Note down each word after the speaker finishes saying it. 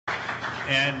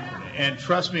And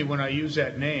trust me, when I use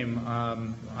that name,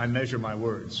 I measure my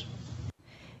words.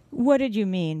 What did you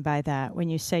mean by that when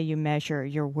you say you measure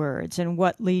your words? And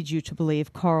what leads you to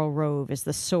believe Karl Rove is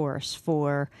the source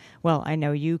for, well, I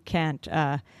know you can't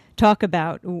talk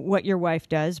about what your wife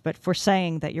does, but for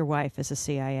saying that your wife is a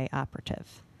CIA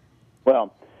operative?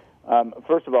 Well,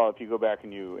 first of all, if you go back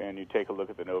and you take a look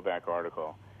at the Novak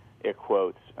article, it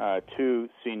quotes two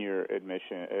senior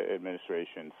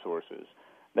administration sources.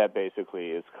 That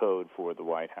basically is code for the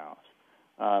White House.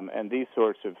 And these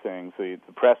sorts of things, the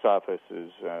press office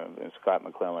Scott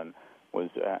McClellan was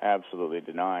absolutely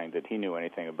denying that he knew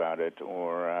anything about it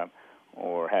or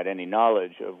had any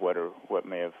knowledge of what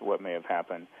may have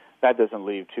happened. That doesn't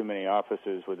leave too many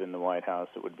offices within the White House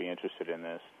that would be interested in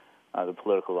this. The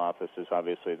political office is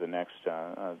obviously the next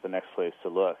place to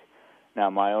look. Now,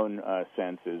 my own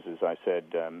sense is, as I said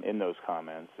in those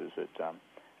comments, is that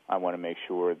I want to make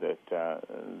sure that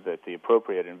the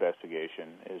appropriate investigation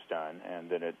is done and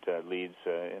that it leads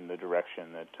in the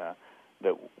direction that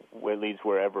it leads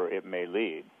wherever it may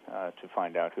lead to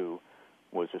find out who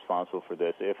was responsible for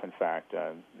this, if in fact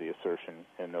the assertion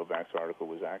in Novak's article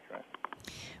was accurate.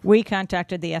 We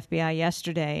contacted the FBI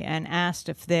yesterday and asked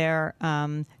if they're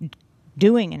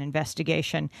doing an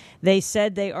investigation. They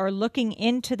said they are looking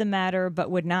into the matter but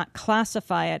would not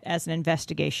classify it as an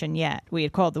investigation yet. We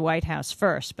had called the White House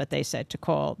first, but they said to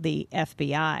call the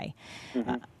FBI.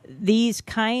 Mm-hmm. These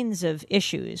kinds of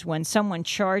issues, when someone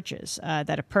charges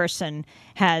that a person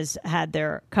has had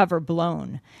their cover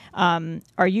blown,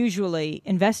 are usually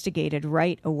investigated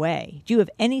right away. Do you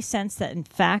have any sense that, in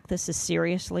fact, this is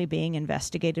seriously being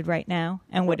investigated right now?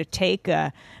 And would it take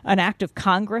an act of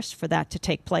Congress for that to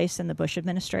take place in the Bush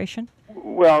administration?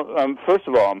 Well, first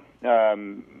of all,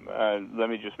 let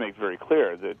me just make very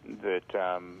clear that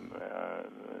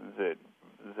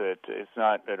it's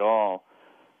not at all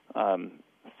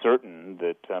certain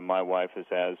that my wife is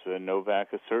as Novak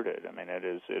asserted. I mean, it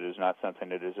is not something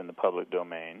that is in the public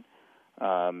domain.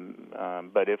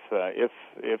 But if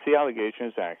the allegation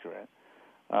is accurate,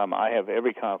 I have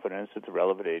every confidence that the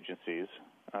relevant agencies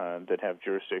that have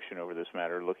jurisdiction over this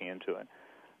matter are looking into it.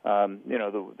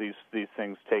 These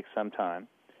things take some time,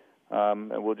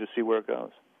 and we'll just see where it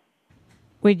goes.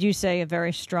 Would you say a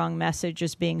very strong message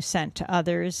is being sent to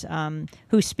others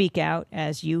who speak out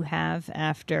as you have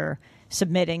after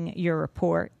submitting your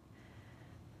report?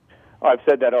 Oh, I've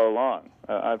said that all along.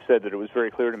 I've said that it was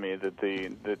very clear to me that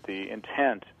the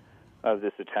intent of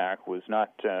this attack was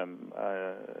not to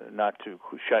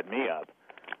shut me up.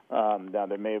 Now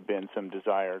there may have been some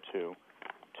desire to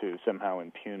somehow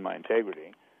impugn my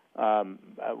integrity,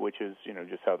 which is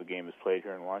just how the game is played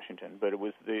here in Washington. But it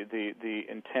was the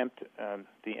intent.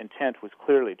 The intent was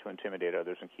clearly to intimidate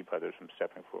others and keep others from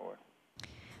stepping forward.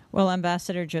 Well,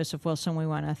 Ambassador Joseph Wilson, we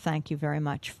want to thank you very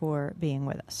much for being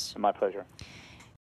with us. My pleasure.